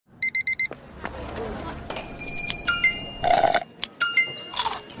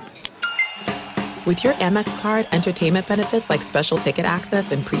With your Amex card, entertainment benefits like special ticket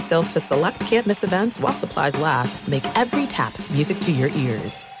access and pre-sales to select can't-miss events while supplies last make every tap music to your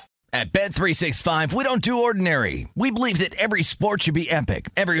ears. At Bet365, we don't do ordinary. We believe that every sport should be epic.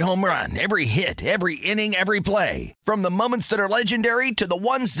 Every home run, every hit, every inning, every play. From the moments that are legendary to the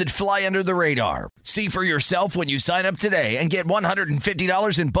ones that fly under the radar. See for yourself when you sign up today and get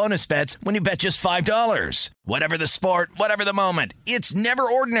 $150 in bonus bets when you bet just $5. Whatever the sport, whatever the moment, it's never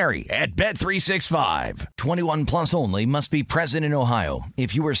ordinary at Bet365. 21 plus only. Must be present in Ohio.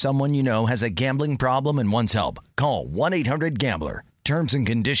 If you or someone you know has a gambling problem and wants help, call 1-800-GAMBLER. Terms and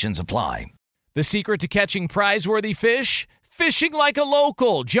conditions apply. The secret to catching prize-worthy fish? Fishing like a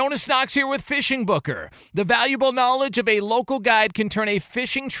local. Jonas Knox here with Fishing Booker. The valuable knowledge of a local guide can turn a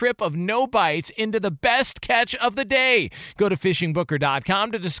fishing trip of no bites into the best catch of the day. Go to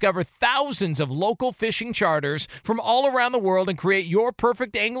fishingbooker.com to discover thousands of local fishing charters from all around the world and create your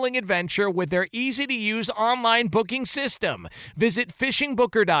perfect angling adventure with their easy-to-use online booking system. Visit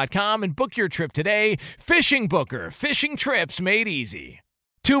fishingbooker.com and book your trip today. Fishing Booker. Fishing trips made easy.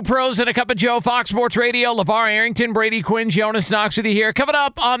 Two pros and a cup of Joe, Fox Sports Radio. LaVar Arrington, Brady Quinn, Jonas Knox with you here. Coming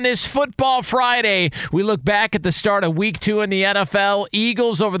up on this Football Friday, we look back at the start of Week 2 in the NFL.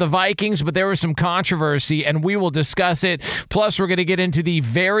 Eagles over the Vikings, but there was some controversy, and we will discuss it. Plus, we're going to get into the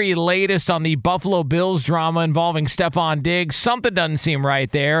very latest on the Buffalo Bills drama involving Stephon Diggs. Something doesn't seem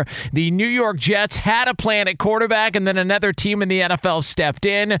right there. The New York Jets had a plan at quarterback, and then another team in the NFL stepped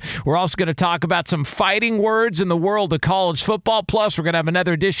in. We're also going to talk about some fighting words in the world of college football. Plus, we're going to have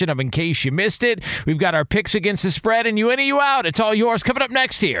another edition of In Case You Missed It. We've got our picks against the spread, and you in or you out. It's all yours. Coming up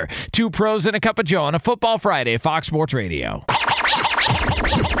next here, Two Pros and a Cup of Joe on a Football Friday, Fox Sports Radio. Now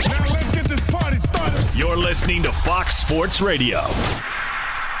let's get this party started. You're listening to Fox Sports Radio.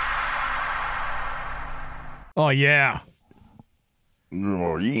 Oh, yeah.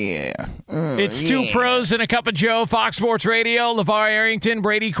 Oh, yeah. It's Two Pros and a Cup of Joe, Fox Sports Radio. LaVar Arrington,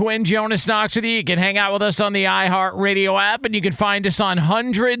 Brady Quinn, Jonas Knox with you. You can hang out with us on the iHeartRadio app, and you can find us on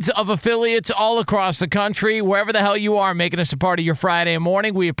hundreds of affiliates all across the country. Wherever the hell you are, making us a part of your Friday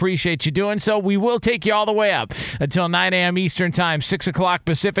morning. We appreciate you doing so. We will take you all the way up until 9 a.m. Eastern Time, 6 o'clock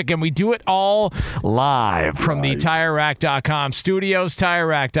Pacific, and we do it all live from the TireRack.com studios.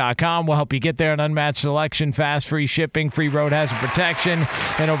 TireRack.com will help you get there. An unmatched selection, fast, free shipping, free road hazard protection,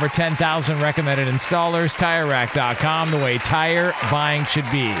 and over 10,000 recommended installers. TireRack.com, the way tire buying should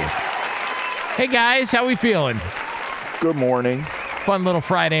be. Hey guys, how we feeling? Good morning. Fun little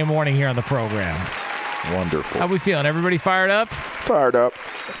Friday morning here on the program. Wonderful. How we feeling? Everybody fired up? Fired up.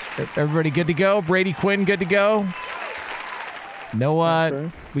 Everybody good to go? Brady Quinn good to go? No,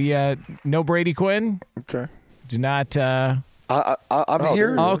 Okay. no Brady Quinn. Okay. Do not. I'm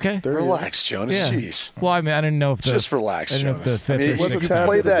here. Oh, okay. Relax, Jonas. Yeah. Jeez. Well, I mean, I didn't know if Just relax, I didn't know if the Jonas. fifth or You sixth- What's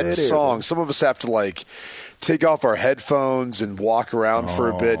play that happening? song. Some of us have to take off our headphones and walk around for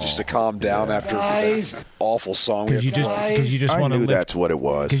a bit just to calm down after that awful song. Because you just I want to knew lift. that's what it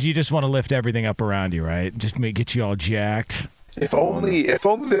was. Because you just want to lift everything up around you, right? Just get you all jacked. If only there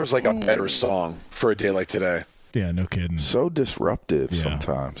was like a better song for a day like today. Yeah, no kidding. So disruptive Yeah.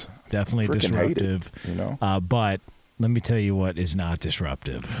 sometimes. Definitely Freaking hate it, disruptive. you know? But let me tell you what is not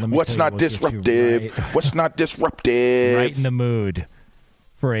disruptive. Let me What's tell you not what gets you disruptive? What's not disruptive? right in the mood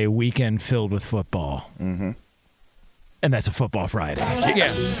for a weekend filled with football. Mm-hmm. And that's a Football Friday. Yeah,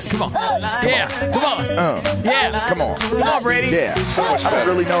 come on. Yeah, come on. Yeah, Come on. come on, Brady. Yeah. So much I don't better.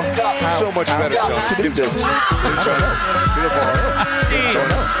 really know how, So much better, Jonas. to do this. Jonas. Get a bar.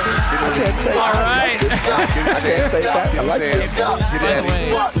 Jonas. I can't say All right. I can't say that. I like it. By the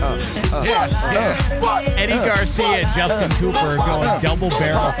way, Eddie Garcia and Justin Cooper are going double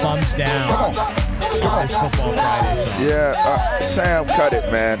barrel thumbs down. This Football Friday song. Yeah, Sam, cut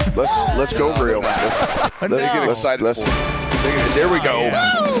it, man. Let's go real. Let's get excited for There we go.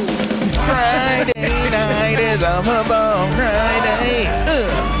 Friday night is a football Friday.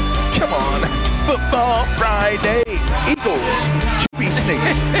 Come on, Football Friday. Eagles, QB sneak,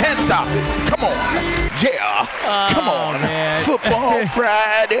 can't stop it. Come on, yeah. Come on, man. Football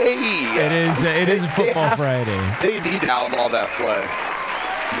Friday. It is a Football Friday. They need to outlaw that play.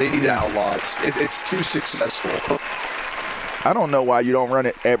 They need to outlaw it. It's too successful. I don't know why you don't run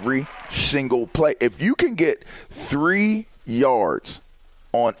it every single play. If you can get 3 yards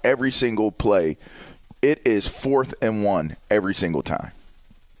on every single play, it is 4th and 1 every single time.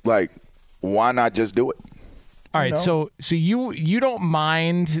 Like, why not just do it? All right, so you don't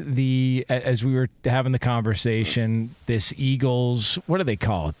mind the, as we were having the conversation, this Eagles, what do they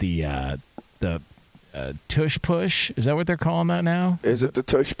call it? The tush push. Is that what they're calling that now? Is it the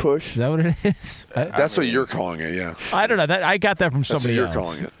tush push? Is that what it is? That's what you're calling it, yeah. I don't know. I got that from somebody else. That's what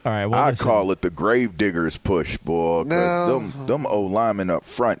you're calling it. All right. Well, I call it the grave diggers push, boy. No. Them old linemen up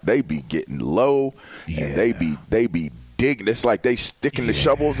front, they be getting low, and they be digging. It's like they sticking the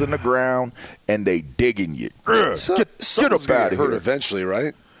shovels in the ground and they digging you. Get up out of here. Eventually,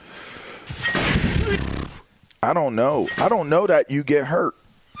 right? I don't know. I don't know that you get hurt.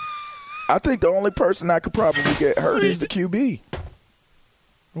 I think the only person that could probably get hurt is the QB.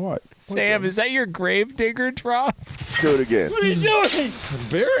 What? Sam, is that your grave digger drop? Do it again. What are you doing? I'm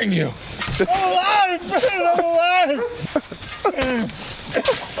burying you. I'm alive!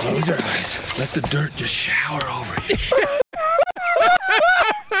 Close your eyes. Let the dirt just shower over you.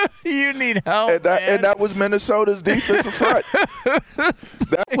 You need help, And that was Minnesota's defensive front.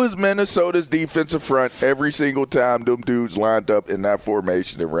 That was Minnesota's defensive front every single time them dudes lined up in that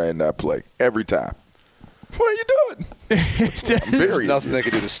formation and ran that play. Every time. What are you doing? There's nothing they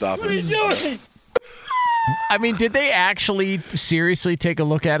can do to stop it. What are you doing? I mean, did they actually seriously take a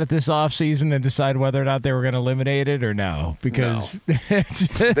look at it this offseason and decide whether or not they were going to eliminate it or no? Because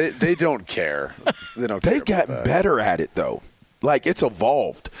they don't care. They don't care. They've gotten better at it, though. Like, it's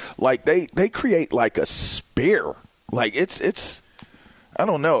evolved. Like, they create, like, a spear. Like, it's I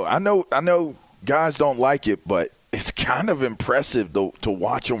don't know. I know guys don't like it, but it's kind of impressive to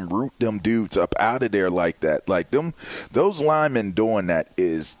watch them root them dudes up out of there like that. Like, those linemen doing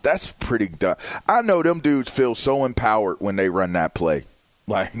that's pretty dumb. I know them dudes feel so empowered when they run that play.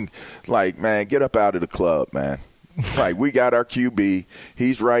 Like, man, get up out of the club, man. Like, we got our QB.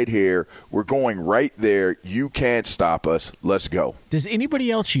 He's right here. We're going right there. You can't stop us. Let's go. Does anybody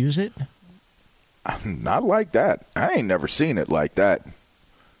else use it? Not like that. I ain't never seen it like that.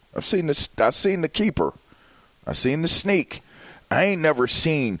 I've seen the keeper. I've seen the sneak. I ain't never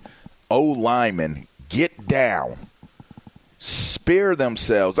seen O-linemen get down, spear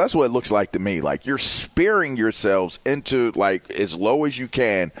themselves. That's what it looks like to me. Like, you're spearing yourselves into, like, as low as you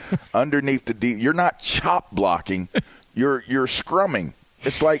can underneath the D. You're not chop blocking. You're scrumming.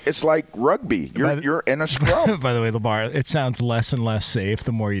 It's like rugby. You're in a scrum. By the way, LaVar, it sounds less and less safe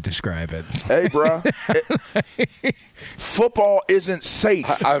the more you describe it. Hey, bro. Football isn't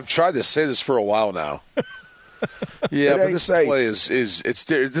safe. I've tried to say this for a while now. Yeah, but this play this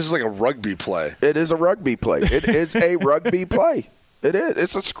is like a rugby play. It is a rugby play. It is a rugby play. It is.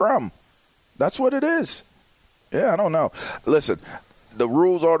 It's a scrum. That's what it is. Yeah, I don't know. Listen, the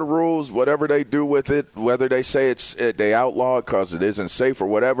rules are the rules. Whatever they do with it, whether they say they outlaw it because it isn't safe or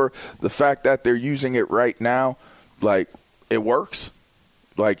whatever, the fact that they're using it right now, like, it works.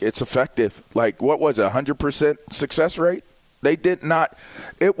 Like, it's effective. Like, what was it, 100% success rate? They did not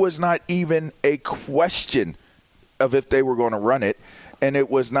 – it was not even a question of if they were going to run it, and it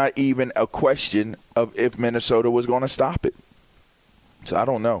was not even a question of if Minnesota was going to stop it. So I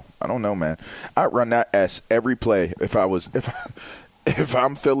don't know. I don't know, man. I'd run that S every play. If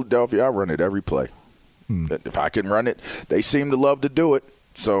I'm Philadelphia, I run it every play. If I can run it, they seem to love to do it.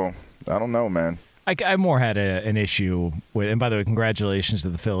 So I don't know, man. I more had an issue with, and by the way, congratulations to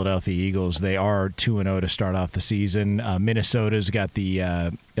the Philadelphia Eagles. They are 2-0 to start off the season. Minnesota's got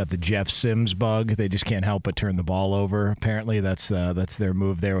the Jeff Sims bug. They just can't help but turn the ball over. Apparently, that's their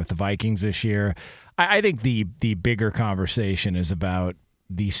move there with the Vikings this year. I think the bigger conversation is about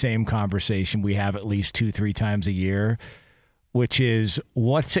the same conversation we have at least 2-3 times a year, which is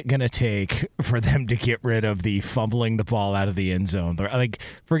what's it going to take for them to get rid of the fumbling the ball out of the end zone? Like,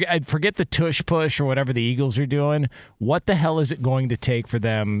 forget the tush push or whatever the Eagles are doing. What the hell is it going to take for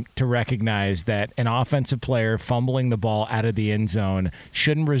them to recognize that an offensive player fumbling the ball out of the end zone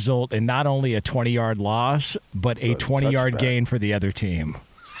shouldn't result in not only a 20-yard loss, but a 20-yard gain for the other team?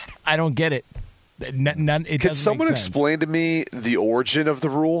 I don't get it. Could someone explain to me the origin of the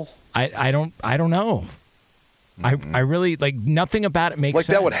rule? I don't know. I really, like, nothing about it makes sense.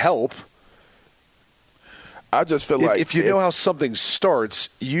 Like, that would help. I just feel like if you know how something starts,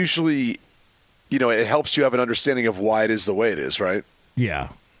 usually, it helps you have an understanding of why it is the way it is, right? Yeah.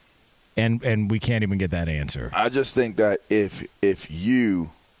 And we can't even get that answer. I just think that if you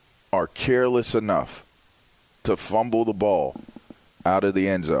are careless enough to fumble the ball out of the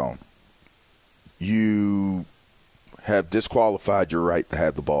end zone, you have disqualified your right to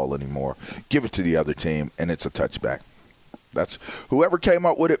have the ball anymore. Give it to the other team, and it's a touchback. That's whoever came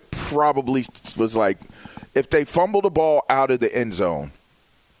up with it probably was like, if they fumble the ball out of the end zone,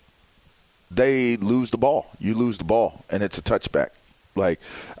 they lose the ball. You lose the ball, and it's a touchback. Like,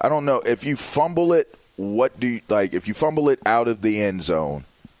 I don't know. If you fumble it, if you fumble it out of the end zone,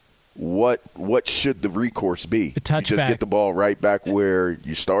 what should the recourse be? A touchback. You just get the ball right back where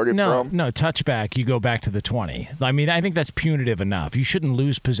you started from? No, touchback, you go back to the 20. I mean, I think that's punitive enough. You shouldn't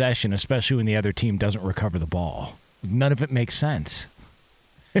lose possession, especially when the other team doesn't recover the ball. None of it makes sense.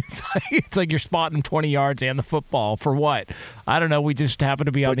 It's like you're spotting 20 yards and the football for what? I don't know. We just happen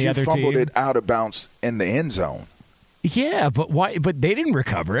to be on the other team. But you fumbled it out of bounds in the end zone. Yeah, but why? But they didn't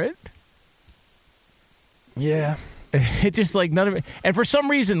recover it. Yeah. It just like none of it. And for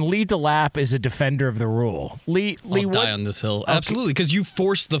some reason, Lee DeLapp is a defender of the rule. Lee, I'll die on this hill. Okay. Absolutely, because you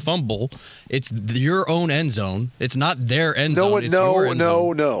forced the fumble. It's your own end zone. It's not their end zone.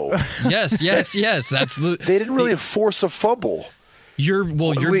 No. Yes. That's they didn't really force a fumble. You're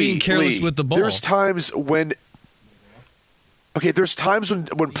being careless with the ball. There's times when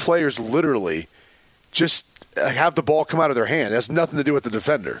players literally just have the ball come out of their hand. It has nothing to do with the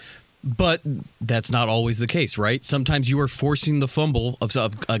defender. But that's not always the case, right? Sometimes you are forcing the fumble of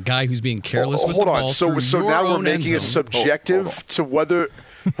a guy who's being careless with the ball. Hold on. So now we're making it subjective to whether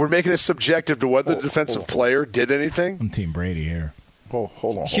the defensive player did anything? I'm Team Brady here.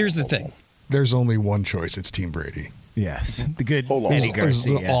 Hold on. Here's the thing. There's only one choice. It's Team Brady. Yes, the good. Eddie Garcia. This is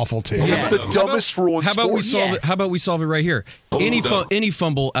an awful team. It's the dumbest rule in sports. How about we solve it right here? Any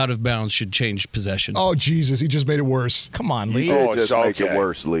fumble out of bounds should change possession. Oh Jesus, he just made it worse. Come on, Lee. Just make it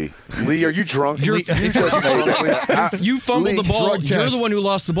worse, Lee. Lee, are you drunk? You fumbled the ball. You're the one who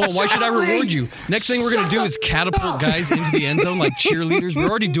lost the ball. Why should I reward you? Next thing we're going to do is catapult guys into the end zone like cheerleaders. We're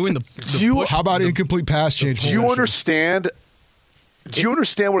already doing the push. How about incomplete pass change? Do you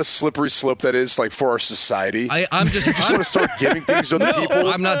understand what a slippery slope that is, like, for our society? I'm just want to start giving things to other people.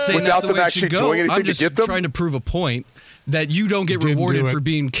 I'm not saying without that's the them way actually it should go. doing anything I'm just to get them. trying to prove a point that you don't get rewarded for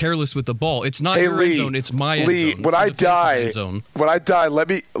being careless with the ball. It's not your end zone. It's my end zone. When I die,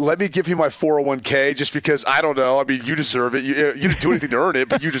 let me give you my 401k just because I don't know. I mean, you deserve it. You didn't do anything to earn it,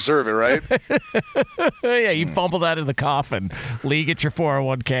 but you deserve it, right? Yeah, you fumbled out of the coffin. Lee, get your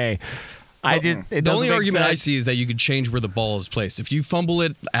 401k. The only argument I see is that you could change where the ball is placed. If you fumble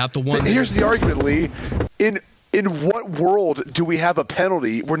it at the one. Here's the argument, Lee. In what world do we have a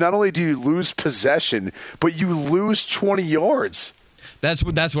penalty where not only do you lose possession, but you lose 20 yards? That's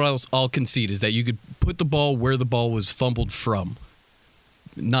what I'll concede, is that you could put the ball where the ball was fumbled from.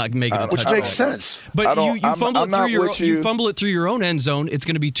 Not make it a touchdown. Which makes sense. But you fumble it through your own end zone, it's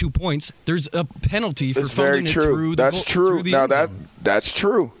going to be 2 points. There's a penalty for fumbling it through the through the end zone. That's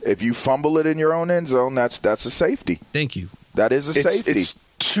true. If you fumble it in your own end zone, that's a safety. Thank you. That is a safety. It's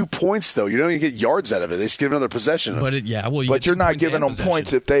 2 points though. You don't even get yards out of it. They just give another possession. But you're not giving them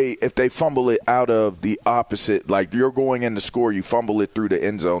points if they fumble it out of the opposite. Like, you're going in to score, you fumble it through the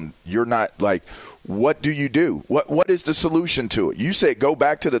end zone. You're not like. What do you do? What is the solution to it? You say go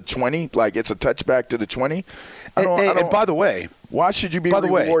back to the 20, like it's a touchback to the 20. And by the way, why should you be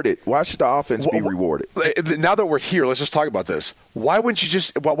rewarded? Why should the offense be rewarded? Now that we're here, let's just talk about this. Why would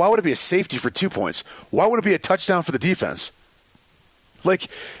it be a safety for 2 points? Why would it be a touchdown for the defense? Like,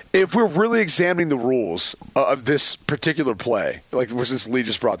 if we're really examining the rules of this particular play, like since Lee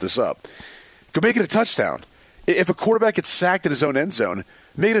just brought this up, go make it a touchdown. If a quarterback gets sacked in his own end zone,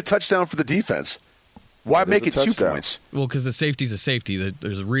 make it a touchdown for the defense. Why make it 2 points? Well, because the safety's a safety.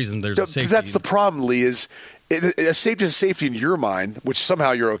 There's a reason there's a safety. That's the problem, Lee, is a safety is a safety in your mind, which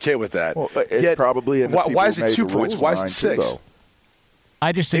somehow you're okay with that. Well, it's probably in the why is it 2 points? Why is it 6?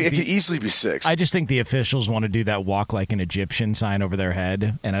 I just think it could easily be 6. I just think the officials want to do that walk like an Egyptian sign over their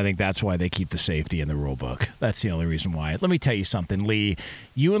head, and I think that's why they keep the safety in the rule book. That's the only reason why. Let me tell you something, Lee.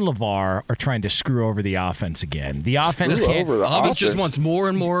 You and LaVar are trying to screw over the offense again. The offense just wants more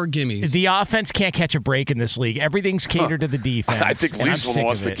and more gimmies. The offense can't catch a break in this league. Everything's catered to the defense. I think Lee's one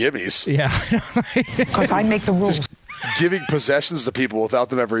wants the gimmies. Yeah. Because I make the rules. Just giving possessions to people without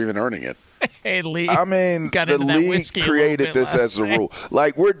them ever even earning it. Hey, Lee. I mean, the league created this as a rule.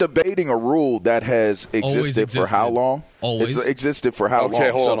 Like, we're debating a rule that has existed for how long? Always. It's existed for how long? Okay,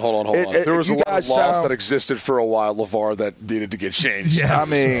 hold on. There was a lot of laws that existed for a while, LaVar, that needed to get changed. Yes. I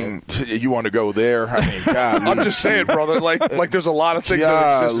mean, you want to go there? I mean, God. I'm just saying, brother. Like there's a lot of things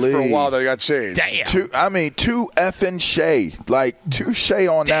that existed for a while that got changed. Damn. Too effing Shay. Like, touche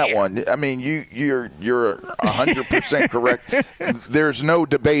on that one. I mean, you're 100% correct. There's no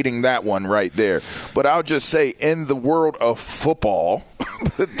debating that one right there. But I'll just say, in the world of football,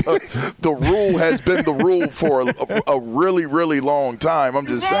 the rule has been the rule for a really, really long time. I'm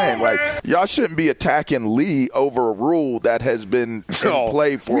just saying, like, y'all shouldn't be attacking Lee over a rule that has been in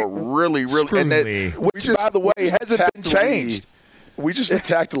play for which, by the way, hasn't been changed. We just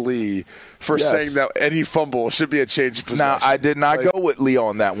attacked Lee for saying that any fumble should be a change of possession. Now, I did not go with Lee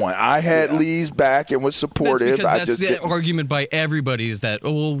on that one. I had Lee's back and was supportive. That's the argument by everybody is that,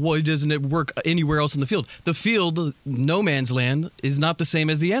 why doesn't it work anywhere else in the field? The field, no man's land, is not the same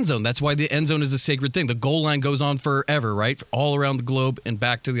as the end zone. That's why the end zone is a sacred thing. The goal line goes on forever, right? All around the globe and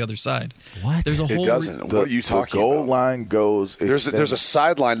back to the other side. What? There's a whole it doesn't. What are you talking about? The goal about? line goes. There's a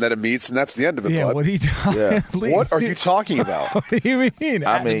sideline that it meets, and that's the end of it. Yeah, bud. what are you talking? What are you talking about? What do you mean?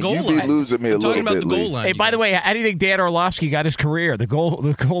 I mean, you be losing me a little bit, Lee. Hey, by the way, how do you think Dan Orlovsky got his career? The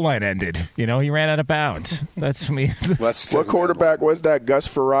goal line ended. He ran out of bounds. That's me. What quarterback was that? Gus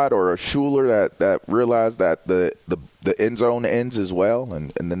Frerotte or a Schuler that realized that the end zone ends as well,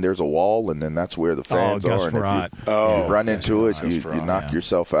 and then there's a wall, and then that's where the fans Gus are. And Frerotte. if you run into it, you knock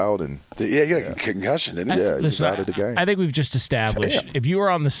yourself out. And you got a concussion, didn't you? Yeah, Listen, you're out of the game. I think we've just established, if you are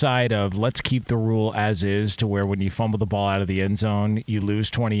on the side of let's keep the rule as is, to where when you fumble the ball out of the end zone, you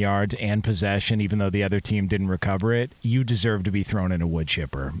lose 20 yards and possession, even though the other team didn't recover it, you deserve to be thrown in a wood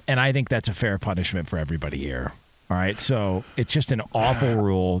chipper. And I think that's a fair punishment for everybody here. All right, so it's just an awful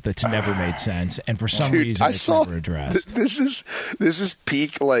rule that's never made sense, and for some reason it's never addressed. This is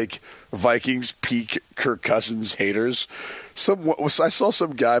peak Vikings peak Kirk Cousins haters. I saw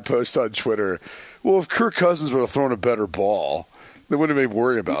some guy post on Twitter, well, if Kirk Cousins would have thrown a better ball, they wouldn't have been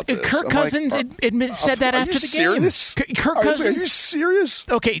worried about this. Kirk Cousins said that after the serious? game. Kirk Cousins. Are you serious?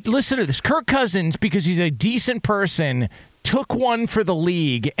 Okay, listen to this. Kirk Cousins, because he's a decent person, took one for the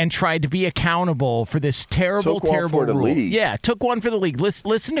league and tried to be accountable for this terrible for the rule. League. Yeah, took one for the league.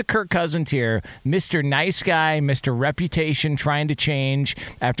 Listen to Kirk Cousins here, Mr. Nice Guy, Mr. Reputation, trying to change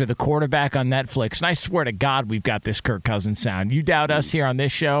after the quarterback on Netflix. And I swear to God, we've got this Kirk Cousins sound. You doubt us here on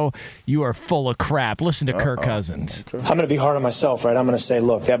this show, you are full of crap. Listen to Kirk Cousins. I'm going to be hard on myself, right? I'm going to say,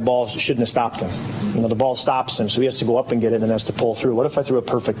 look, that ball shouldn't have stopped him. The ball stops him, so he has to go up and get it and has to pull through. What if I threw a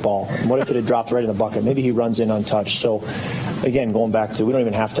perfect ball? And what if it had dropped right in the bucket? Maybe he runs in untouched. So, again, going back to, we don't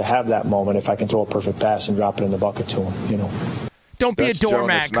even have to have that moment if I can throw a perfect pass and drop it in the bucket to him, Don't be a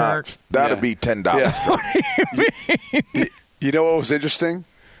doormat, Kirk. That'll be $10. Yeah. You know what was interesting?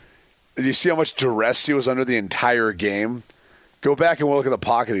 Did you see how much duress he was under the entire game? Go back and look at the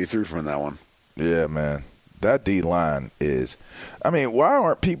pocket he threw from that one. Yeah, man. That D-line is – I mean, why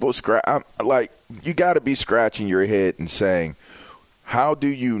aren't people you got to be scratching your head and saying, how do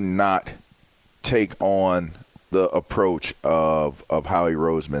you not take on the approach of Howie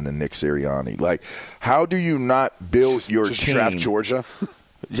Roseman and Nick Sirianni? Like, how do you not build your team? Draft Georgia?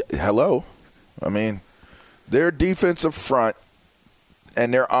 Hello. I mean, their defensive front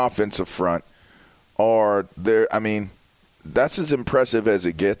and their offensive front are there. I mean, that's as impressive as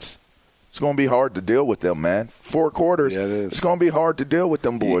it gets. It's going to be hard to deal with them, man. 4 quarters. Yeah, it is. It's going to be hard to deal with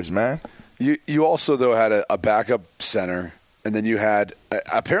them boys, man. You also, though, had a backup center, and then you had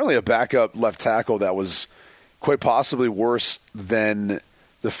apparently a backup left tackle that was quite possibly worse than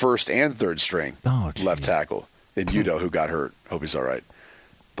the first and third string left tackle in Udo, who got hurt. Hope he's all right.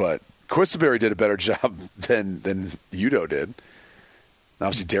 But Quisenberry did a better job than Udo did.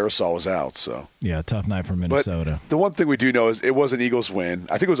 Obviously, Darrisaw was out, so. Yeah, tough night for Minnesota. But the one thing we do know is it was an Eagles win.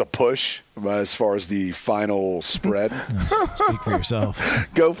 I think it was a push as far as the final spread. Speak for yourself.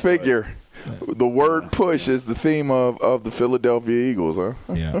 Go figure. The word push is the theme of the Philadelphia Eagles, huh?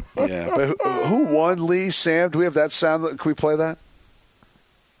 Yeah. Yeah. But who won, Lee, Sam? Do we have that sound? Can we play that?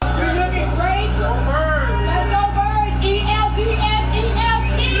 You're looking great. Go Birds. Let's go Birds.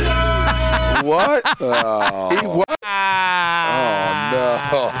 E-L-D-S-E-L-E. What? Oh, no.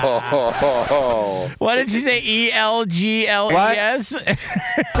 What did you say? E-L-G-L-E-S? What? Let's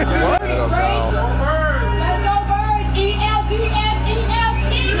go Birds.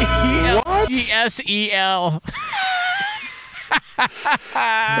 E-L-D-S-E-L-E. E-L-G-S-E-L.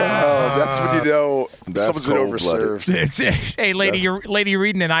 That's when you know someone's been overserved. Hey, lady, you're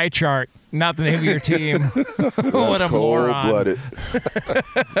reading an eye chart, not the name of your team. What a moron. Cold-blooded.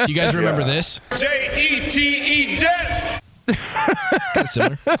 Do you guys remember this? J-E-T-E, Jets.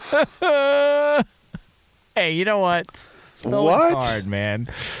 Similar. Hey, you know what? Spelling's hard, man.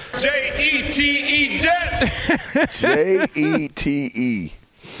 J-E-T-E, Jets. J-E-T-E.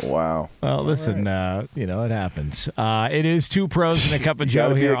 Wow. Well, listen, it happens. It is Two Pros and a Cup of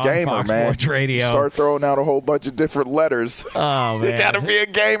Joe here on Fox Sports Radio. Start throwing out a whole bunch of different letters. Oh, man. You got to be a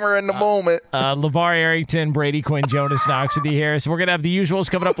gamer in the moment. LaVar Arrington, Brady Quinn, Jonas Knox with you here. So we're going to have the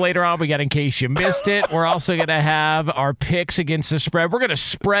usuals coming up later on. We got In Case You Missed It. We're also going to have our picks against the spread. We're going to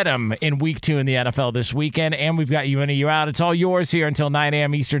spread them in Week 2 in the NFL this weekend, and we've got you in and you out. It's all yours here until 9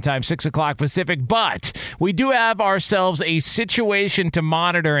 a.m. Eastern Time, 6 o'clock Pacific. But we do have ourselves a situation to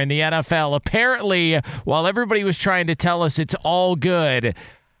monitor in the NFL. Apparently, while everybody was trying to tell us it's all good,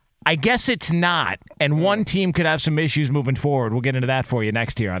 I guess it's not, and one team could have some issues moving forward. We'll get into that for you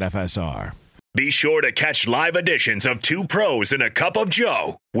next here on FSR. Be sure to catch live editions of Two Pros and a Cup of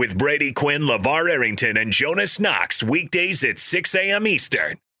Joe with Brady Quinn, LaVar Arrington, and Jonas Knox weekdays at 6 a.m.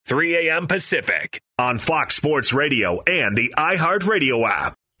 Eastern, 3 a.m. Pacific on Fox Sports Radio and the iHeartRadio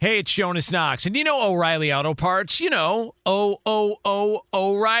app. Hey, it's Jonas Knox, and you know O'Reilly Auto Parts, you know,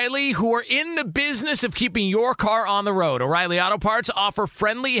 O'Reilly, who are in the business of keeping your car on the road. O'Reilly Auto Parts offer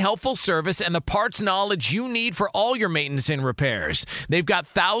friendly, helpful service and the parts knowledge you need for all your maintenance and repairs. They've got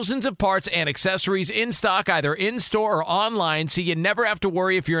thousands of parts and accessories in stock, either in-store or online, so you never have to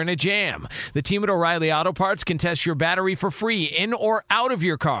worry if you're in a jam. The team at O'Reilly Auto Parts can test your battery for free, in or out of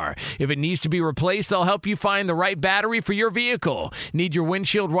your car. If it needs to be replaced, they'll help you find the right battery for your vehicle. Need your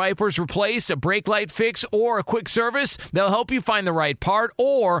windshield wipers replaced, a brake light fix, or a quick service? They'll help you find the right part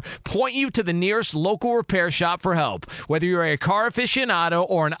or point you to the nearest local repair shop for help. Whether you're a car aficionado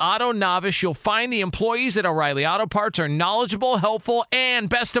or an auto novice, you'll find the employees at O'Reilly Auto Parts are knowledgeable, helpful, and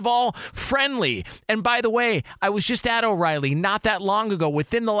best of all, friendly. And by the way, I was just at O'Reilly not that long ago,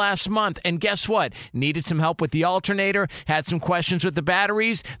 within the last month, and guess what? Needed some help with the alternator, had some questions with the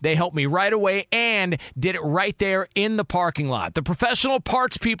batteries. They helped me right away and did it right there in the parking lot. The professional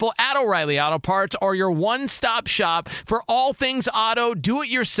parts people at O'Reilly Auto Parts are your one-stop shop for all things auto,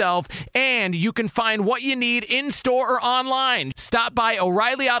 do-it-yourself, and you can find what you need in-store or online. Stop by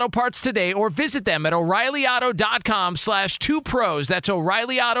O'Reilly Auto Parts today or visit them at O'ReillyAuto.com/2pros. That's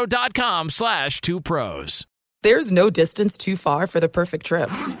O'ReillyAuto.com/2pros. There's no distance too far for the perfect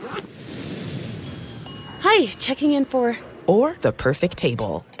trip. Hi, checking in for... Or the perfect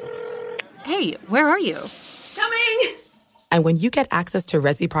table. Hey, where are you? Coming! And when you get access to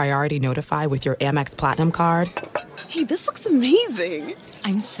Resi Priority Notify with your Amex Platinum card... Hey, this looks amazing.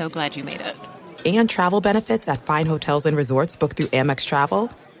 I'm so glad you made it. And travel benefits at fine hotels and resorts booked through Amex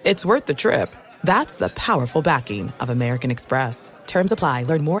Travel, it's worth the trip. That's the powerful backing of American Express. Terms apply.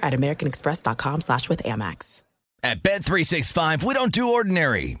 Learn more at americanexpress.com/withAmex. At Bet365, we don't do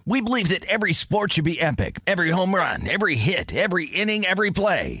ordinary. We believe that every sport should be epic. Every home run, every hit, every inning, every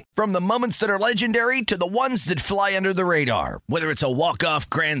play. From the moments that are legendary to the ones that fly under the radar. Whether it's a walk-off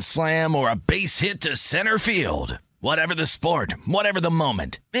grand slam or a base hit to center field. Whatever the sport, whatever the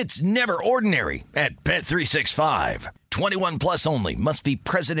moment. It's never ordinary at Bet365. 21 plus only. Must be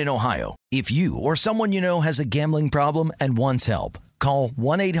present in Ohio. If you or someone you know has a gambling problem and wants help, call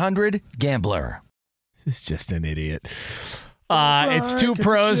 1-800-GAMBLER. This is just an idiot. It's Two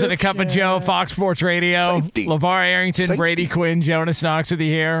Pros and a Cup of Joe, Fox Sports Radio. Safety. LaVar Arrington, Safety. Brady Quinn, Jonas Knox with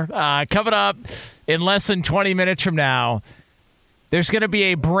you here. Coming up in less than 20 minutes from now, there's going to be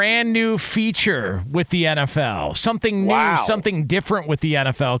a brand new feature with the NFL. Something new, something different with the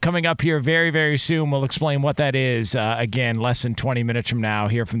NFL. Coming up here very, very soon. We'll explain what that is, again, less than 20 minutes from now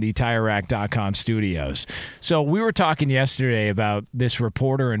here from the TireRack.com studios. So we were talking yesterday about this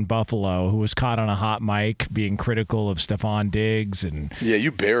reporter in Buffalo who was caught on a hot mic being critical of Stephon Diggs. And yeah,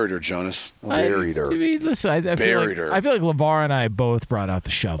 you buried her, Jonas. Buried her. I mean, listen, I feel like LaVar and I both brought out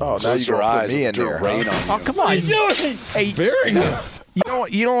the shovel. Oh, now you're going to put me in there. Rain on Oh, come on. Hey, burying her.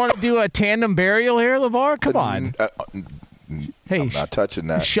 You don't want to do a tandem burial here, LaVar? Come on. Hey, I'm not touching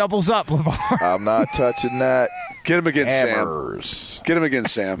that. Shovels up, LaVar. I'm not touching that. Get him again, Hammers. Sam. Get him again,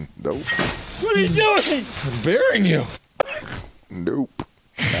 Sam. Nope. What are you doing? I'm burying you. Nope.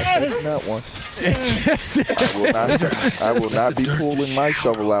 Not taking that one. I will not be pulling my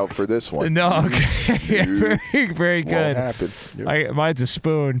shovel out for this one. No, okay. Very, very good. Won't happen. Yep. Mine's a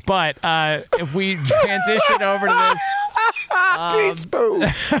spoon. But if we transition over to this, Teaspoon.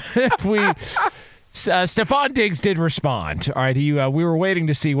 if we Stephon Diggs did respond. All right, we were waiting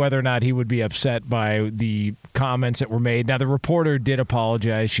to see whether or not he would be upset by the comments that were made. Now, the reporter did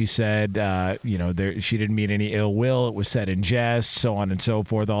apologize. She said, she didn't mean any ill will. It was said in jest, so on and so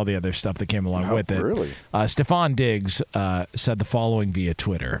forth, all the other stuff that came along with it. Really? Stephon Diggs said the following via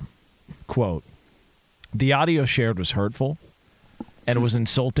Twitter, quote, "The audio shared was hurtful and it was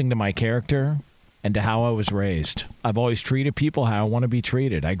insulting to my character and to how I was raised. I've always treated people how I want to be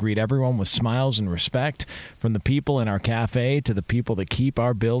treated. I greet everyone with smiles and respect, from the people in our cafe to the people that keep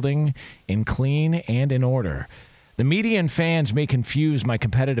our building in clean and in order. The media and fans may confuse my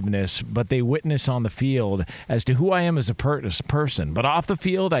competitiveness, but they witness on the field as to who I am as a person. But off the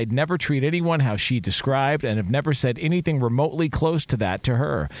field, I'd never treat anyone how she described and have never said anything remotely close to that to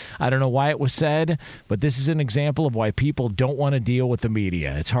her. I don't know why it was said, but this is an example of why people don't want to deal with the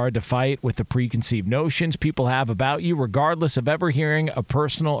media. It's hard to fight with the preconceived notions people have about you, regardless of ever hearing a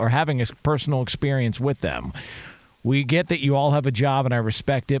personal or having a personal experience with them." We get that you all have a job, and I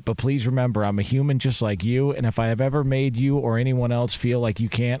respect it, but please remember, I'm a human just like you, and if I have ever made you or anyone else feel like you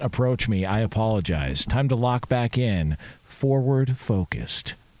can't approach me, I apologize. Time to lock back in. Forward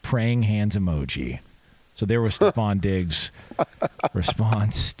focused. Praying hands emoji. So there was Stephon Diggs'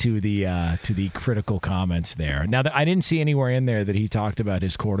 response to the critical comments there. Now, I didn't see anywhere in there that he talked about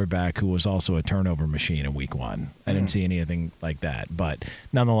his quarterback, who was also a turnover machine in Week 1. I didn't see anything like that. But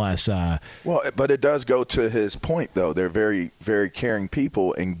nonetheless, well, but it does go to his point, though. They're very, very caring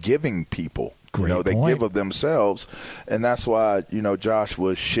people and giving people. They give of themselves, and that's why Josh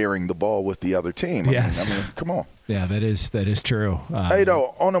was sharing the ball with the other team. Yes. I mean, come on. Yeah, that is true. Hey,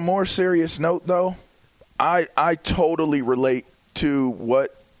 though, on a more serious note, though. I totally relate to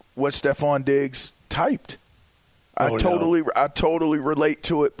what Stephon Diggs typed. I totally relate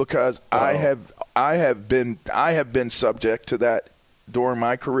to it because I have been subject to that during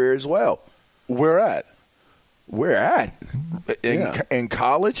my career as well. Where at? In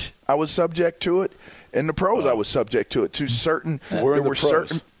college, I was subject to it. In the pros, I was subject to it. To certain, there were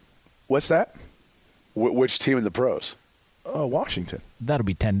certain. What's that? Which team in the pros? Washington. That'll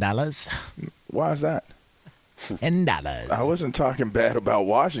be $10. Why is that? $10. I wasn't talking bad about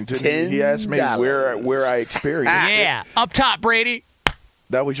Washington. He asked me where I experienced it. Yeah, up top, Brady.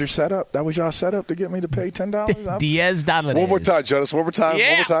 That was your setup? That was y'all setup to get me to pay $10? Diaz Dollars. One more time, Jonas. One more time. Yeah.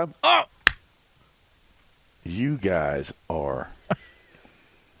 One more time. Oh. You guys are.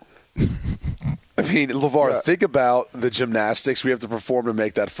 I mean, LaVar, think about the gymnastics we have to perform to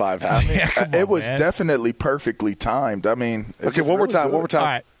make that 5 happen. It was definitely perfectly timed. I mean, okay, one more time. Good. One more time. All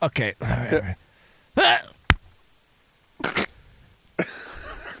right. Okay. All right.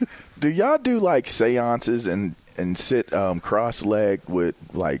 Do y'all do like seances and sit cross-legged with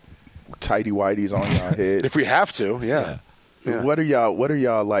like tighty whities on y'all heads? If we have to, yeah. What are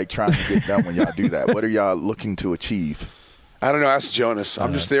y'all like trying to get done when y'all do that? What are y'all looking to achieve? I don't know. Ask Jonas.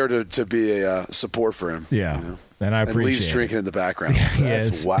 I'm just there to be a support for him. Yeah, and I appreciate. And Lee's drinking in the background.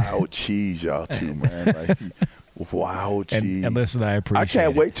 That's wild cheese, y'all too, man. Like, wow, cheese. And listen, I appreciate. I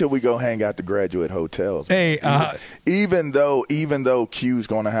can't wait till we go hang out the graduate hotels. Hey, even though Q's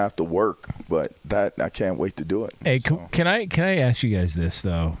going to have to work, but that I can't wait to do it. Hey, can I ask you guys this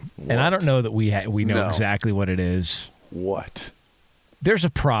though? What? And I don't know that we know exactly what it is. What? There's a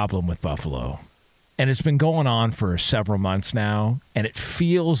problem with Buffalo, and it's been going on for several months now, and it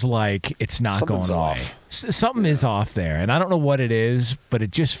feels like it's not going away. Something is off there, and I don't know what it is, but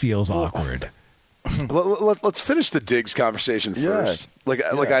it just feels awkward. Let's finish the Diggs conversation first.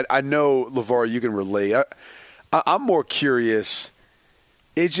 I know, LaVar, you can relate. I'm more curious.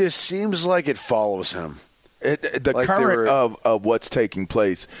 It just seems like it follows him. The current of what's taking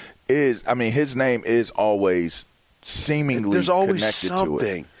place is, I mean, his name is always seemingly there's always connected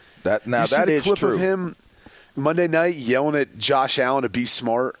something. To it. That is clip true. Of him Monday night yelling at Josh Allen to be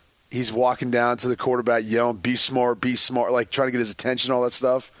smart. He's walking down to the quarterback yelling, be smart, like trying to get his attention, all that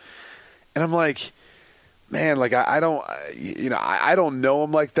stuff. And I'm like, man, like I don't know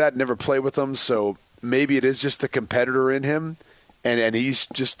him like that, never played with him, so maybe it is just the competitor in him, and he's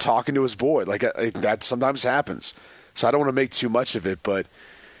just talking to his boy. Like that sometimes happens. So I don't want to make too much of it, but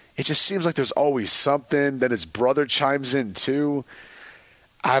it just seems like there's always something. Then his brother chimes in too.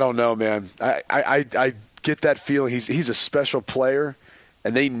 I don't know, man. I get that feeling he's a special player,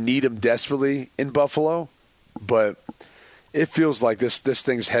 and they need him desperately in Buffalo, but it feels like this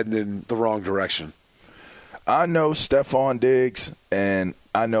thing's heading in the wrong direction. I know Stephon Diggs, and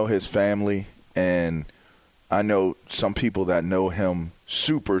I know his family, and I know some people that know him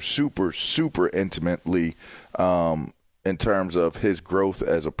super, super, super intimately in terms of his growth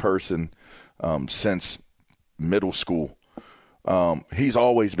as a person since middle school. He's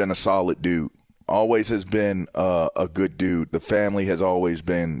always been a solid dude, always has been a good dude. The family has always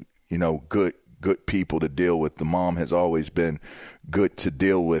been, good people to deal with. The mom has always been good to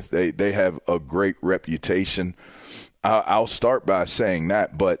deal with. They have a great reputation. I'll start by saying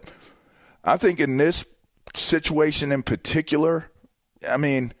that, but I think in this situation in particular, I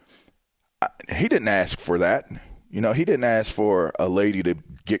mean, he didn't ask for that. He didn't ask for a lady to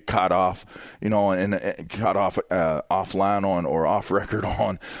get caught off, and caught off offline on or off record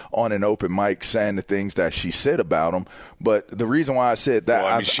on an open mic saying the things that she said about him. But the reason why I said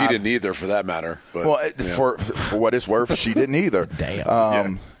that, she didn't either, for that matter. But, for what it's worth, she didn't either.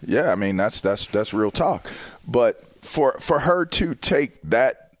 Damn. I mean that's real talk. But for her to take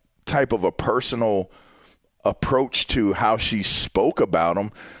that type of a personal approach to how she spoke about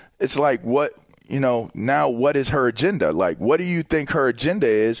him, it's like what now what is her agenda? Like, what do you think her agenda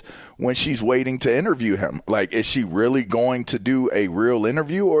is when she's waiting to interview him? Like, is she really going to do a real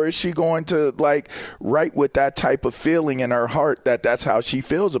interview, or is she going to, like, write with that type of feeling in her heart that that's how she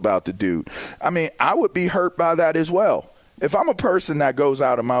feels about the dude? I mean, I would be hurt by that as well. If I'm a person that goes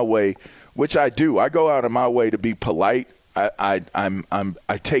out of my way, which I do, I go out of my way to be polite. I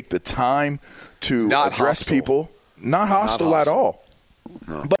take the time to address people. Not hostile at all.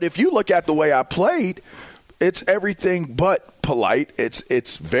 No. But if you look at the way I played, it's everything but polite.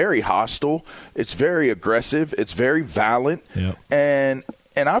 It's very hostile. It's very aggressive. It's very violent. Yep. And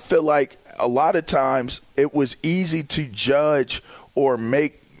I feel like a lot of times it was easy to judge or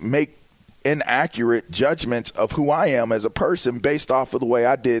make inaccurate judgments of who I am as a person based off of the way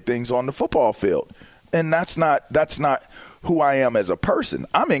I did things on the football field. And that's not who I am as a person.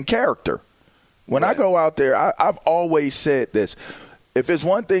 I'm in character. When I go out there, I've always said this. If it's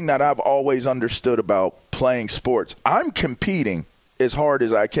one thing that I've always understood about playing sports, I'm competing as hard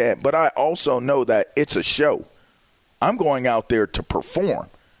as I can, but I also know that it's a show. I'm going out there to perform.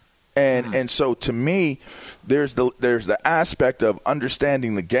 And so to me, there's the aspect of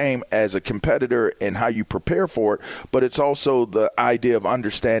understanding the game as a competitor and how you prepare for it, but it's also the idea of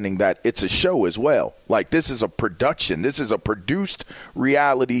understanding that it's a show as well. Like, this is a production. This is a produced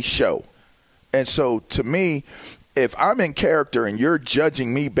reality show. And so to me, if I'm in character and you're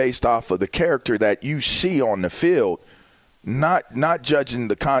judging me based off of the character that you see on the field, not judging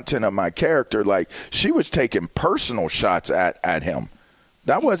the content of my character, like, she was taking personal shots at him.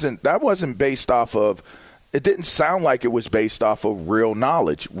 That wasn't based off of – it didn't sound like it was based off of real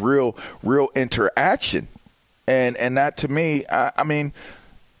knowledge, real interaction. And that, to me, I mean –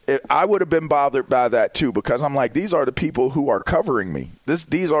 I would have been bothered by that too, because I'm like, these are the people who are covering me.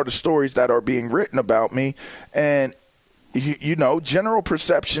 These are the stories that are being written about me, and general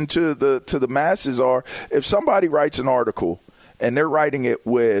perception to the masses are, if somebody writes an article and they're writing it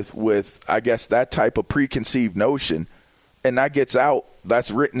with I guess that type of preconceived notion, and that gets out,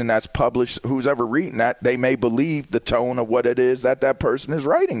 that's written and that's published, who's ever reading that, they may believe the tone of what it is that person is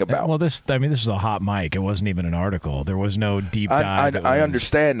writing about. Well, this is a hot mic. It wasn't even an article. There was no deep dive. I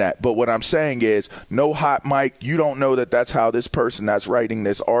understand that. But what I'm saying is, no hot mic. You don't know that that's how this person that's writing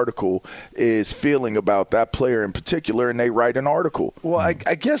this article is feeling about that player in particular, and they write an article. Well, I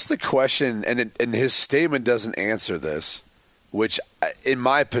guess the question, and his statement doesn't answer this, which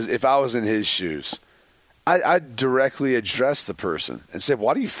if I was in his shoes, I'd directly address the person and say,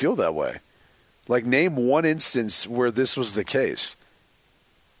 why do you feel that way? Like, name one instance where this was the case.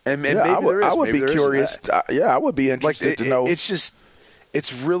 And maybe there is. I would be curious. I would be interested to know.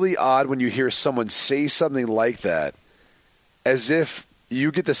 It's really odd when you hear someone say something like that, as if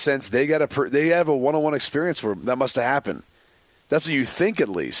you get the sense they have a one-on-one experience where that must have happened. That's what you think, at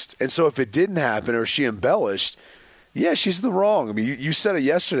least. And so if it didn't happen, or she embellished, yeah, she's in the wrong. I mean, you said it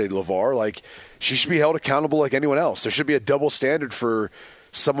yesterday, LaVar. Like, she should be held accountable like anyone else. There should be a double standard for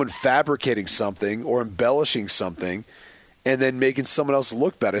someone fabricating something or embellishing something and then making someone else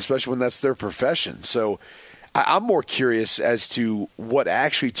look bad, especially when that's their profession. So I'm more curious as to what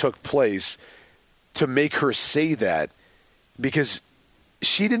actually took place to make her say that, because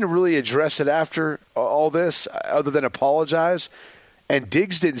she didn't really address it after all this other than apologize, and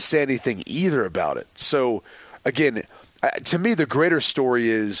Diggs didn't say anything either about it. So, again, to me, the greater story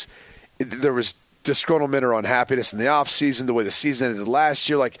is there was disgruntlement or unhappiness in the offseason, the way the season ended last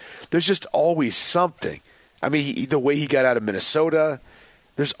year. Like, there's just always something. I mean, the way he got out of Minnesota,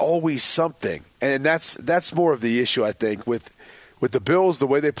 there's always something. And that's more of the issue, I think, with the Bills, the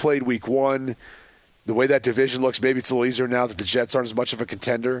way they played week one, the way that division looks. Maybe it's a little easier now that the Jets aren't as much of a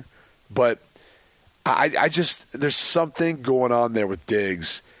contender. But I just – there's something going on there with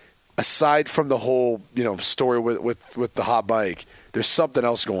Diggs. Aside from the whole, story with the hot bike, there's something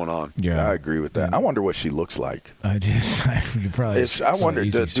else going on. Yeah, I agree with that. I wonder what she looks like. You probably. I wonder.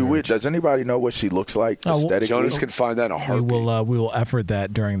 Does anybody know what she looks like aesthetically? Jonas can find that in a heartbeat. We will effort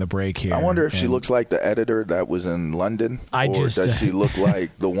that during the break here. I wonder if she looks like the editor that was in London, does she look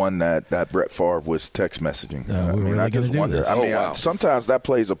like the one that Brett Favre was text messaging? I just wonder. Sometimes that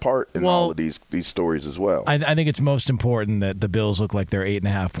plays a part in all of these stories as well. I think it's most important that the Bills look like they're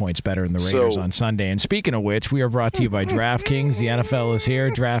 8.5 points better than the Raiders on Sunday. And speaking of which, we are brought to you by DraftKings. The NFL is here.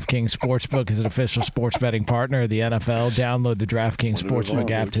 DraftKings Sportsbook is an official sports betting partner of the NFL. Download the DraftKings Sportsbook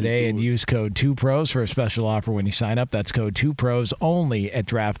app today and use code 2pros for a special offer when you sign up. That's code 2pros only at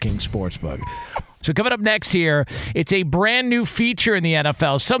DraftKings Sportsbook. So coming up next here, it's a brand new feature in the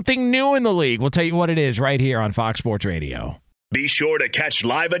NFL, something new in the league. We'll tell you what it is right here on Fox Sports Radio. Be sure to catch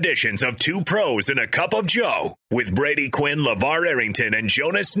live editions of Two Pros and a Cup of Joe with Brady Quinn, LaVar Arrington, and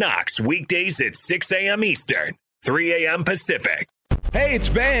Jonas Knox weekdays at 6 a.m. Eastern, 3 a.m. Pacific. Hey, it's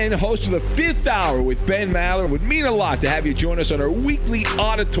Ben, host of the Fifth Hour with Ben Maller. It would mean a lot to have you join us on our weekly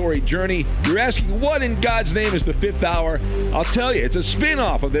auditory journey. You're asking, what in God's name is the Fifth Hour? I'll tell you, it's a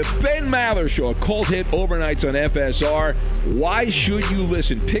spin-off of the Ben Maller Show, a cult hit overnights on FSR. Why should you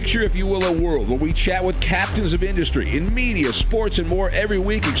listen? Picture, if you will, a world where we chat with captains of industry in media, sports, and more every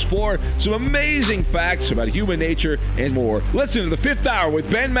week. Explore some amazing facts about human nature and more. Listen to the Fifth Hour with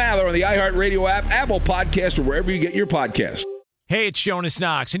Ben Maller on the iHeartRadio app, Apple Podcast, or wherever you get your podcasts. Hey, it's Jonas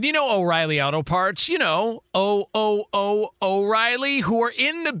Knox, and you know O'Reilly Auto Parts, you know, O'Reilly, who are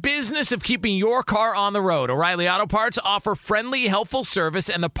in the business of keeping your car on the road. O'Reilly Auto Parts offer friendly, helpful service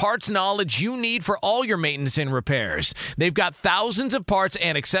and the parts knowledge you need for all your maintenance and repairs. They've got thousands of parts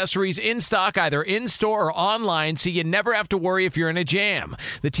and accessories in stock, either in-store or online, so you never have to worry if you're in a jam.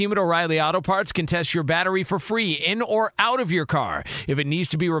 The team at O'Reilly Auto Parts can test your battery for free, in or out of your car. If it needs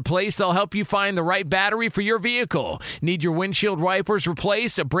to be replaced, they'll help you find the right battery for your vehicle. Need your windshield wipers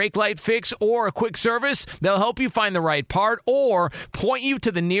replaced, a brake light fix, or a quick service? They'll help you find the right part or point you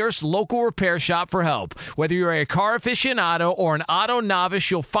to the nearest local repair shop for help. Whether you're a car aficionado or an auto novice,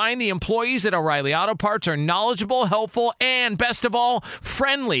 you'll find the employees at O'Reilly Auto Parts are knowledgeable, helpful, and best of all,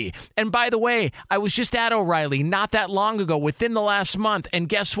 friendly. And by the way, I was just at O'Reilly not that long ago, within the last month, and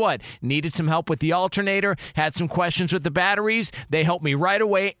guess what? Needed some help with the alternator, had some questions with the batteries. They helped me right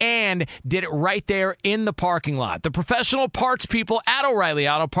away and did it right there in the parking lot. The professional parts people at O'Reilly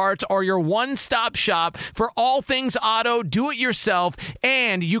Auto Parts are your one-stop shop for all things auto, do-it-yourself,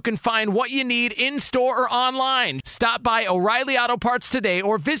 and you can find what you need in-store or online. Stop by O'Reilly Auto Parts today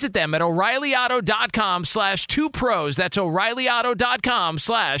or visit them at O'ReillyAuto.com/2pros. That's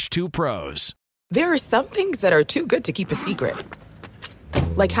O'ReillyAuto.com/2pros. There are some things that are too good to keep a secret.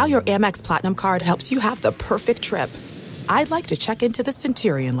 Like how your Amex Platinum card helps you have the perfect trip. I'd like to check into the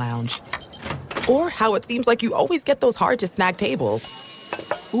Centurion Lounge. Or how it seems like you always get those hard-to-snag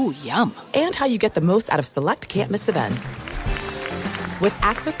tables. Ooh, yum. And how you get the most out of select can't-miss events. With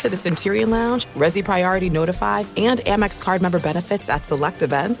access to the Centurion Lounge, Resi Priority Notify, and Amex card member benefits at select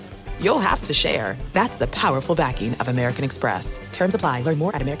events, you'll have to share. That's the powerful backing of American Express. Terms apply. Learn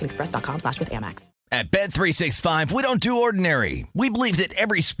more at americanexpress.com/withAmex. At Bet365, we don't do ordinary. We believe that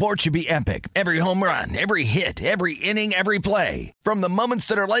every sport should be epic. Every home run, every hit, every inning, every play. From the moments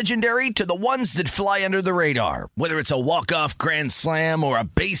that are legendary to the ones that fly under the radar. Whether it's a walk-off grand slam or a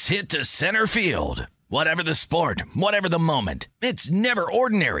base hit to center field. Whatever the sport, whatever the moment, it's never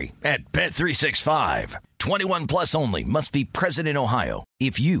ordinary at Bet365. 21 plus only. Must be present in Ohio.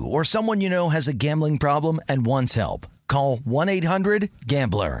 If you or someone you know has a gambling problem and wants help, call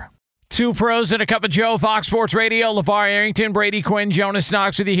 1-800-GAMBLER. Two Pros and a Cup of Joe, Fox Sports Radio. LaVar Arrington, Brady Quinn, Jonas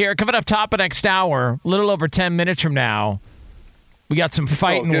Knox with you here. Coming up top of next hour, a little over 10 minutes from now, we got some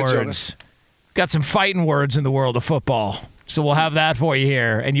fighting words. Jonas. Got some fighting words in the world of football. So we'll have that for you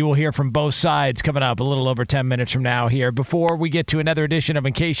here, and you will hear from both sides coming up a little over 10 minutes from now here. Before we get to another edition of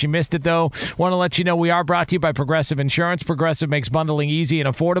In Case You Missed It, though, want to let you know we are brought to you by Progressive Insurance. Progressive makes bundling easy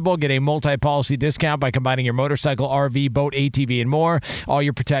and affordable. Get a multi-policy discount by combining your motorcycle, RV, boat, ATV, and more. All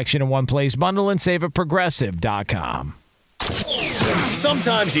your protection in one place. Bundle and save at Progressive.com.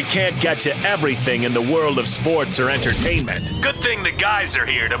 Sometimes you can't get to everything in the world of sports or entertainment. Good thing the guys are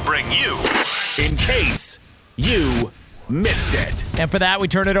here to bring you In Case You Missed It. And for that, we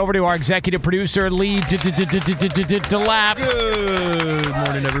turn it over to our executive producer, Lee DeLapp. Good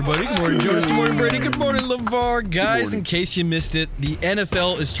morning, everybody. Good morning, Jonas. Good morning, Brady. Good morning, LaVar. Guys, in case you missed it, the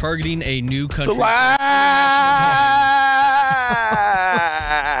NFL is targeting a new country. That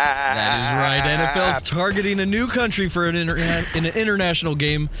is right. NFL's targeting a new country for an international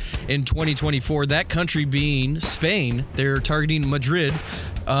game in 2024. That country being Spain. They're targeting Madrid.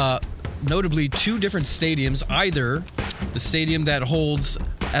 Notably, two different stadiums. Either the stadium that holds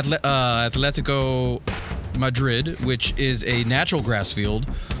Atletico Madrid, which is a natural grass field,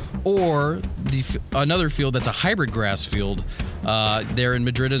 or another field that's a hybrid grass field there in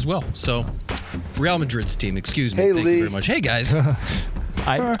Madrid as well. So, Real Madrid's team, excuse me. Hey, Thank Lee. you very much. Hey, guys.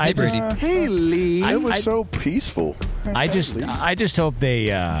 Hey, Brady. Hey, Lee. It was so peaceful. I just hope they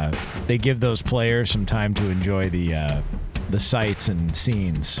give those players some time to enjoy the sights and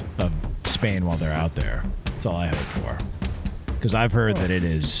scenes of Spain while they're out there. That's all I hope for. Because I've heard that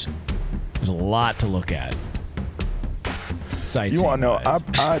there's a lot to look at. You want to know,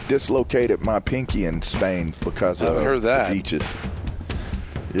 I dislocated my pinky in Spain because of the beaches.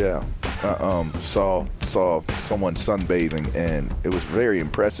 Yeah. saw someone sunbathing, and it was very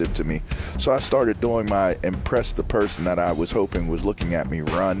impressive to me. So I started doing my impress the person that I was hoping was looking at me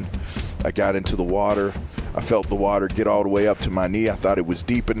run. I got into the water. I felt the water get all the way up to my knee. I thought it was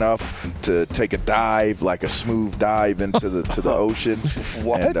deep enough to take a dive, like a smooth dive into the ocean.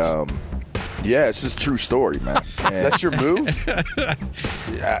 What? And, yeah, it's just a true story, man. And that's your move?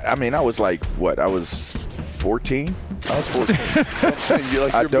 I mean, I was like, what? I was 14. I was 14. I'm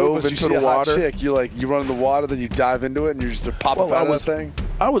saying, I dove into the water. Chick, you run in the water, then you dive into it, and you just pop up out of that thing.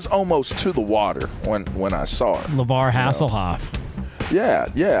 I was almost to the water when I saw it. LaVar Hasselhoff. Yeah.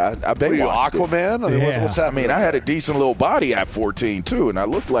 I What are you, Aquaman? I mean, what's happening? I had a decent little body at 14 too, and I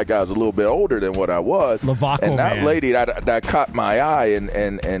looked like I was a little bit older than what I was. And that lady that caught my eye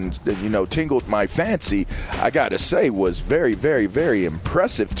and tingled my fancy, I got to say, was very, very, very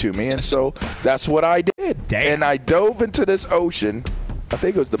impressive to me. And so that's what I did. Damn. And I dove into this ocean. I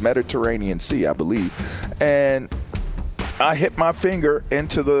think it was the Mediterranean Sea, I believe, and I hit my finger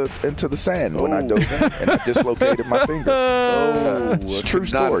into the sand when I dove in, and I dislocated my finger. It's a true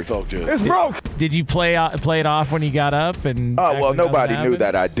story. It's broke. Did you play it off when you got up? And well, nobody knew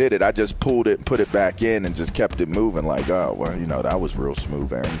that I did it. I just pulled it and put it back in and just kept it moving like, that was real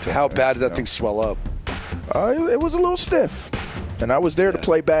smooth, Arrington. How bad did that thing swell up? It was a little stiff. And I was there to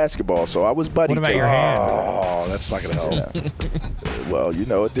play basketball, so I was buddy. What about your hand? Oh, that's not going to help. Yeah. Well,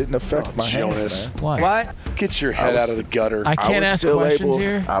 it didn't affect my Jonas. hand. What? Get your head out of the gutter. I can't ask questions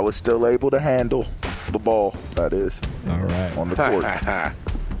here. I was still able to handle the ball, that is. All right. On the court. Yeah.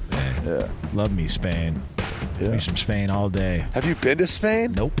 Love me, Spain. Yeah. Me some Spain all day. Have you been to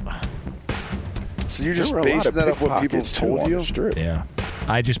Spain? Nope. So you're just basing that off what people told you? Yeah.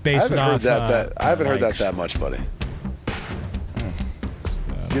 I just based it off. I haven't heard that much, buddy.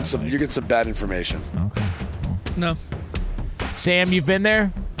 You get some bad information. Okay. No. Sam, you've been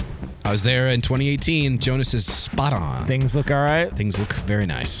there? I was there in 2018. Jonas is spot on. Things look all right? Things look very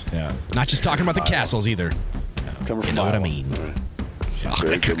nice. Yeah. Not just talking about the castles either. You know what I mean.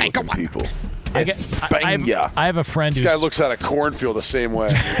 Very good-looking people. I have a friend This guy looks at a cornfield the same way.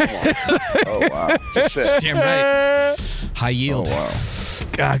 Oh, wow. Just say Damn right. High yield. Oh, wow.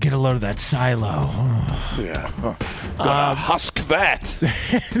 God, get a load of that silo. Yeah. Gotta husk that.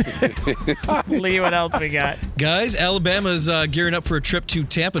 Lee, what else we got? Guys, Alabama's gearing up for a trip to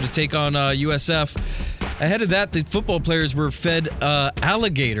Tampa to take on USF. Ahead of that, the football players were fed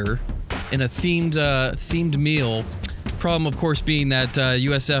alligator in a themed meal. Problem, of course, being that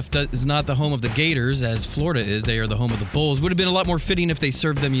USF is not the home of the Gators, as Florida is. They are the home of the Bulls. Would have been a lot more fitting if they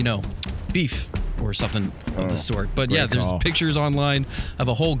served them, beef or something of the sort. But yeah, there's pictures online of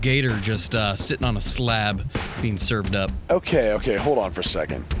a whole gator just sitting on a slab being served up. Okay, hold on for a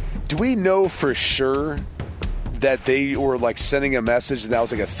second. Do we know for sure that they were sending a message and that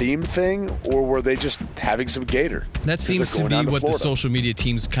was a theme thing, or were they just having some gator? That seems to be what the social media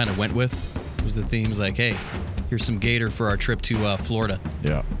teams kind of went with. Was the themes hey, here's some gator for our trip to Florida.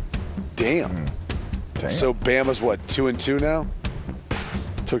 Yeah. Damn. So Bama's 2-2 now?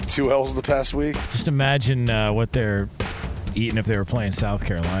 Took 2 L's the past week? Just imagine what they're eating if they were playing South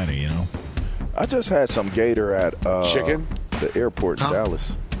Carolina, I just had some gator at chicken? The airport in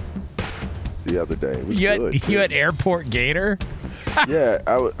Dallas the other day. It was good. You had airport gator? Yeah,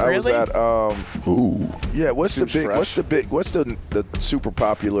 I was at yeah, what's Seems the super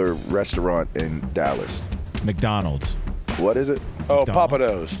popular restaurant in Dallas? McDonald's. What is it? Oh, Papa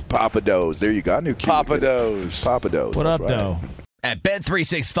Do's. Papa Do's. There you go. I knew Papa Do's. Papa Do's. What up, right. though? At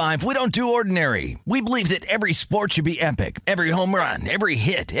Bet365, we don't do ordinary. We believe that every sport should be epic. Every home run, every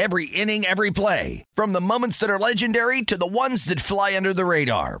hit, every inning, every play. From the moments that are legendary to the ones that fly under the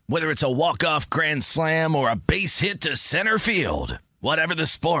radar. Whether it's a walk-off grand slam or a base hit to center field. Whatever the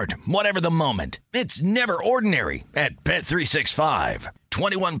sport, whatever the moment. It's never ordinary at Bet365.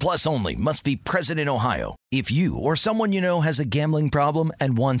 21 plus only. Must be present in Ohio. If you or someone you know has a gambling problem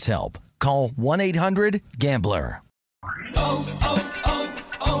and wants help, call 1-800-GAMBLER.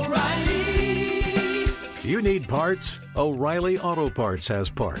 O'Reilly. You need parts? O'Reilly Auto Parts has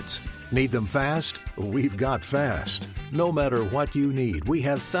parts. Need them fast? We've got fast. No matter what you need, we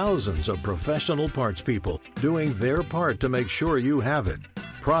have thousands of professional parts people doing their part to make sure you have it.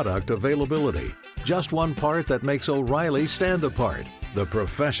 Product availability. Just one part that makes O'Reilly stand apart. The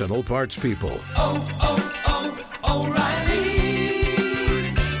professional parts people. O'Reilly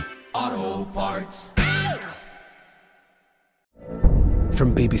Auto Parts.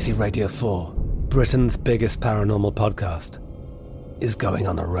 From BBC Radio 4, Britain's biggest paranormal podcast is going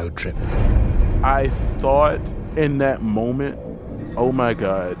on a road trip. I thought in that moment, oh my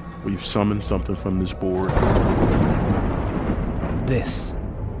God, we've summoned something from this board. This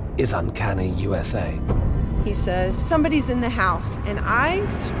is Uncanny USA. He says, somebody's in the house, and I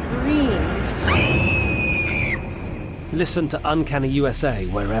screamed. Listen to Uncanny USA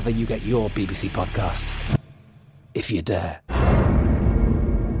wherever you get your BBC podcasts, if you dare.